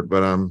effort,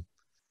 but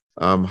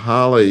I'm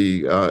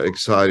highly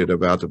excited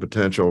about the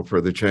potential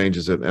for the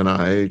changes at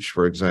NIH,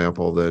 for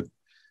example, that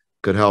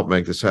could help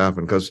make this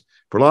happen. Because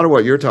for a lot of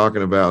what you're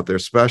talking about,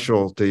 there's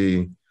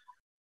specialty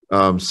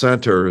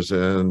centers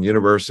and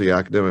university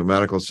academic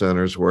medical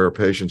centers where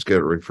patients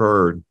get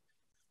referred.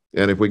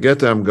 And if we get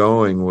them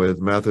going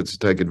with methods to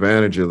take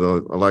advantage of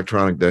the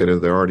electronic data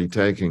they're already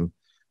taking,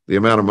 the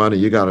amount of money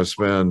you got to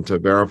spend to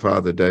verify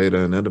the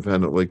data and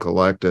independently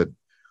collect it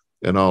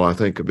and all, I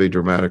think, could be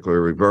dramatically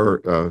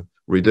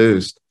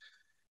reduced.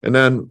 And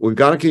then we've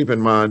got to keep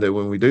in mind that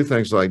when we do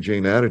things like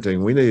gene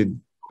editing, we need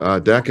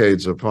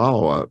decades of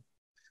follow-up.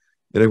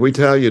 And if we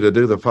tell you to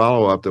do the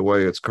follow-up the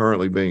way it's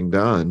currently being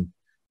done,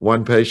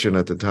 one patient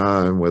at a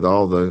time with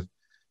all the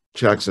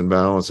checks and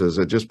balances,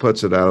 it just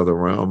puts it out of the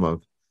realm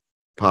of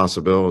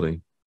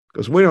possibility.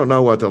 Because we don't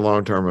know what the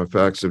long-term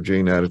effects of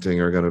gene editing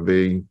are going to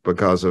be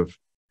because of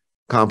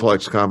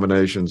complex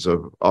combinations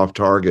of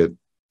off-target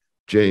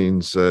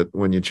genes that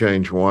when you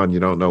change one, you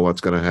don't know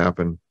what's going to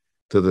happen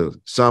to the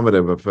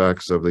summative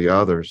effects of the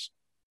others.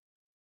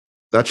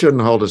 That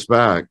shouldn't hold us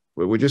back,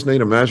 but we just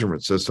need a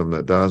measurement system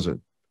that does it.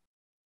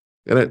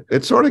 And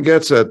it sort of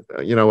gets at,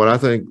 what I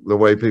think the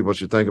way people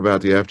should think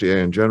about the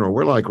FDA in general.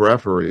 We're like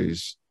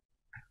referees.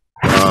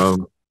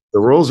 The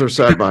rules are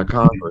set by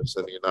Congress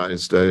in the United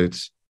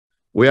States.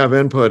 We have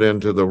input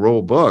into the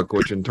rule book,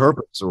 which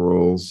interprets the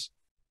rules.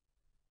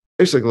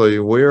 Basically,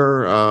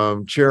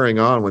 we're cheering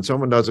on when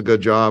someone does a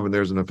good job and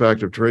there's an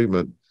effective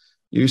treatment.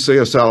 You see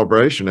a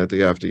celebration at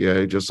the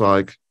FDA, just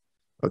like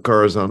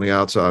occurs on the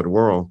outside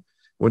world.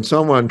 When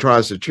someone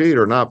tries to cheat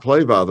or not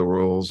play by the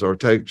rules or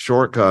take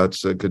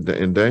shortcuts that could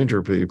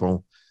endanger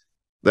people,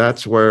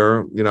 that's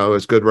where,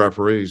 as good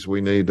referees,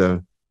 we need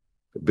to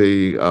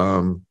be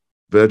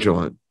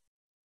vigilant.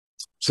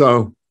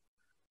 So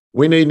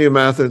we need new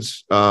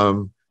methods.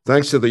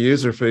 Thanks to the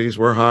user fees,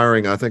 we're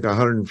hiring, I think,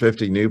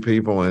 150 new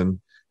people in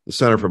the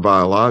Center for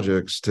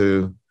Biologics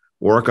to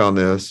work on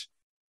this.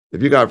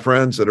 If you got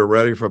friends that are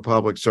ready for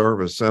public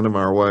service, send them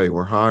our way.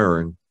 We're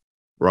hiring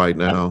right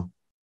now.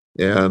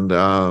 And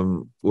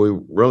we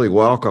really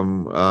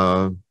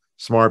welcome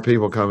smart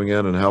people coming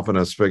in and helping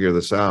us figure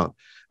this out.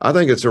 I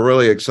think it's a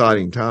really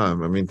exciting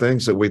time. I mean,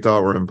 things that we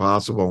thought were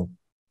impossible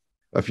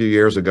a few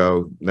years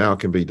ago now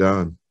can be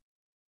done.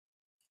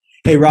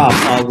 Hey,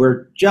 Rob,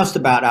 we're just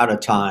about out of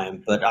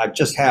time, but I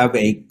just have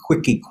a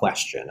quickie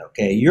question,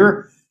 okay?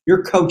 You're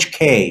Coach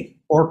K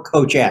or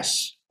Coach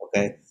S,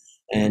 okay?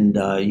 And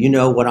you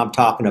know what I'm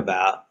talking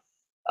about.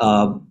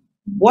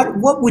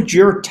 What would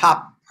your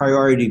top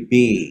priority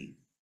be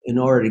in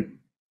order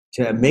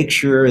to make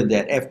sure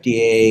that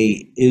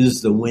FDA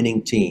is the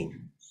winning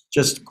team?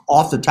 Just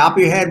off the top of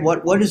your head,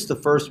 what is the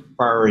first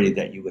priority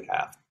that you would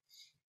have?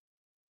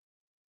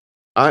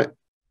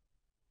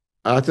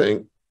 I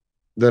think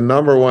the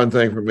number one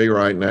thing for me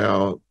right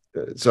now,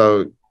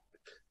 so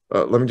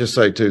let me just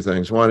say two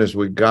things. One is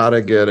we got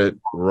to get it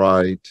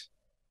right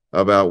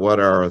about what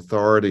our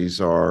authorities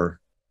are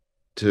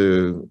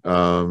to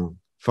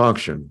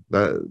function.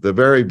 The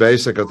very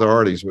basic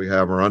authorities we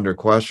have are under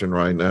question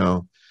right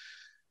now.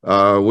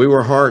 We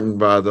were heartened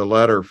by the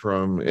letter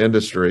from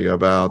industry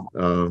about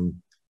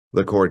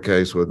the court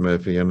case with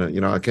Miffy, and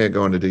you know, I can't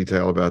go into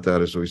detail about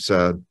that, as we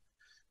said.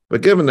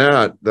 But given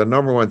that, the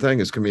number one thing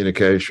is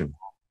communication.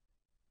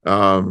 We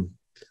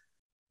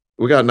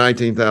got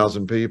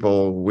 19,000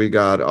 people. We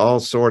got all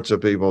sorts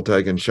of people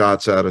taking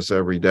shots at us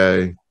every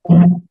day.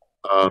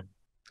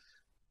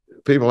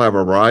 People have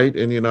a right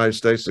in the United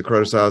States to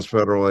criticize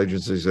federal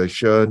agencies. They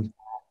should.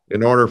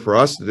 In order for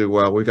us to do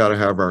well, we got to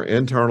have our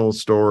internal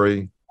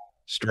story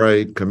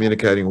straight,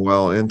 communicating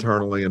well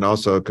internally, and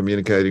also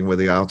communicating with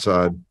the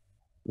outside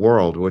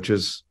world, which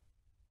is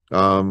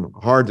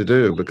hard to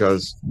do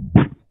because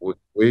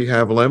we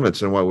have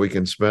limits in what we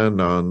can spend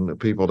on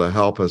people to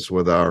help us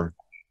with our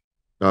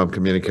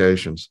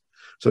communications.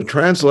 So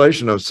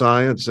translation of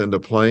science into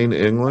plain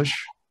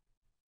English,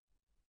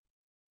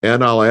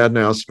 and I'll add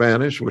now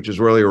Spanish, which is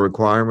really a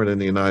requirement in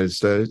the United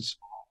States.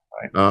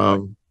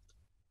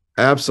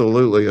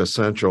 Absolutely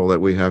essential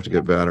that we have to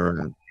get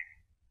better at.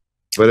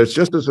 But it's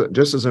just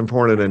as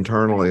important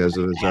internally as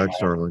it is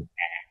externally.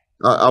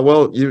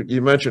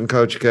 You mentioned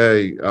Coach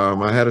K.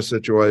 I had a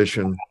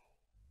situation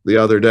the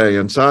other day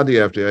inside the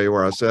FDA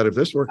where I said, if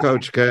this were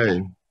Coach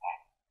K,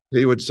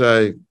 he would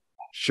say,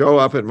 show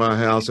up at my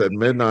house at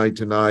midnight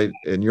tonight,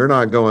 and you're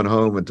not going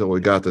home until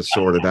we got this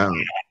sorted out,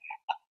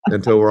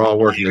 until we're all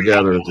working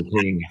together as a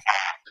team.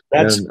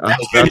 That's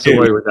the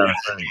way we got to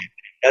think.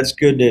 That's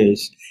good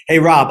news. Hey,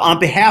 Rob, on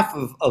behalf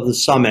of the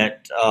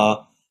summit,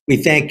 we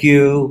thank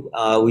you.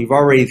 We've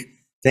already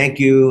thanked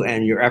you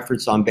and your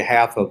efforts on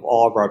behalf of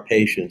all of our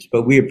patients,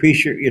 but we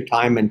appreciate your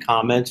time and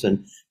comments,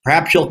 and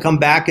perhaps you'll come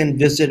back and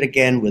visit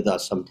again with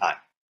us sometime.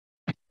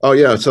 Oh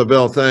yeah, so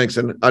Bill, thanks.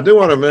 And I do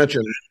want to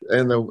mention,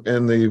 in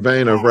the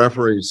vein of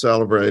referees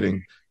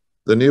celebrating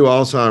the new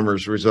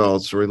Alzheimer's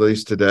results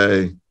released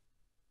today,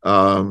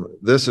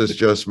 this is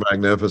just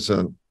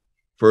magnificent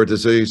for a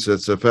disease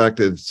that's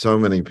affected so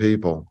many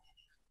people.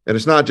 And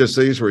it's not just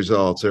these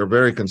results, they're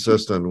very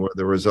consistent with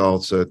the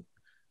results that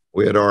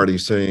we had already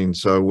seen.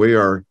 So we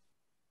are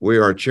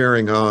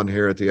cheering on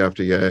here at the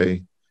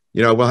FDA.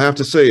 You know, we'll have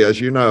to see,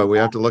 as you know, we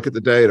have to look at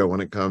the data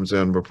when it comes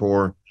in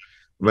before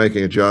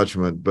making a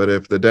judgment. But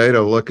if the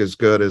data look as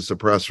good as the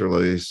press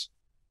release,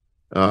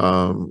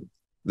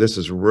 this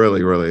is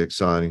really, really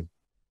exciting.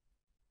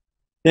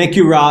 Thank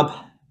you, Rob.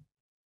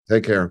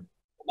 Take care.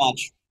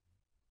 Much.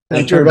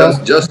 Thank you,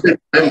 Rob. Just in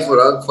time for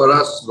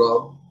us,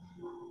 Rob.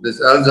 This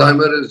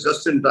Alzheimer is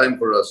just in time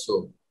for us.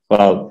 So,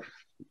 well,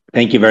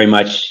 thank you very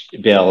much,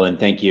 Bill, and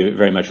thank you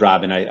very much,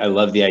 Rob. And I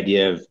love the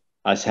idea of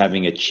us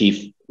having a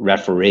chief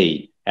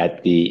referee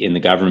in the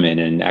government.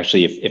 And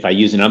actually, if I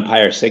use an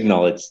umpire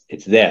signal,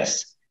 it's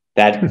this.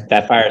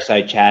 That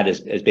fireside chat,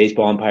 as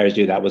baseball umpires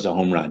do, that was a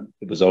home run.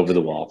 It was over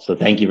the wall. So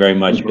thank you very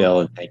much,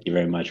 Bill, and thank you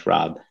very much,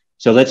 Rob.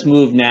 So let's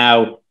move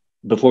now.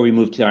 Before we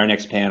move to our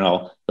next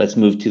panel, let's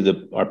move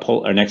to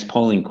our next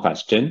polling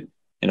question.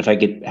 And if I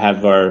could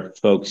have our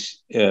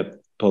folks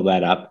pull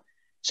that up.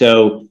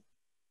 So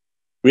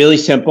really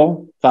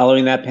simple,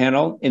 following that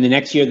panel. In the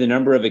next year, the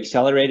number of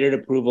accelerated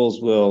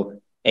approvals will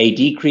A,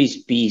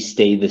 decrease, B,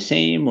 stay the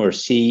same, or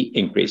C,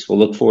 increase. We'll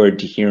look forward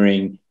to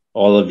hearing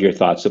all of your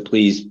thoughts. So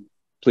please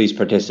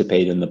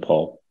participate in the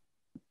poll.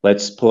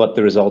 Let's pull up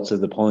the results of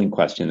the polling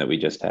question that we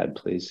just had,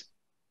 please.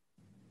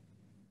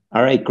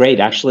 All right, great.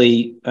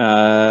 Actually,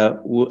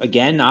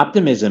 again,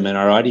 optimism in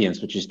our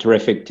audience, which is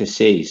terrific to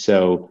see.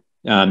 So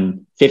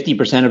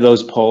 50% of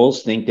those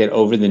polls think that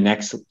over the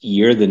next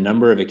year, the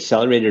number of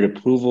accelerated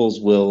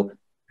approvals will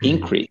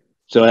increase.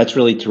 So that's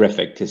really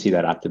terrific to see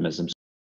that optimism.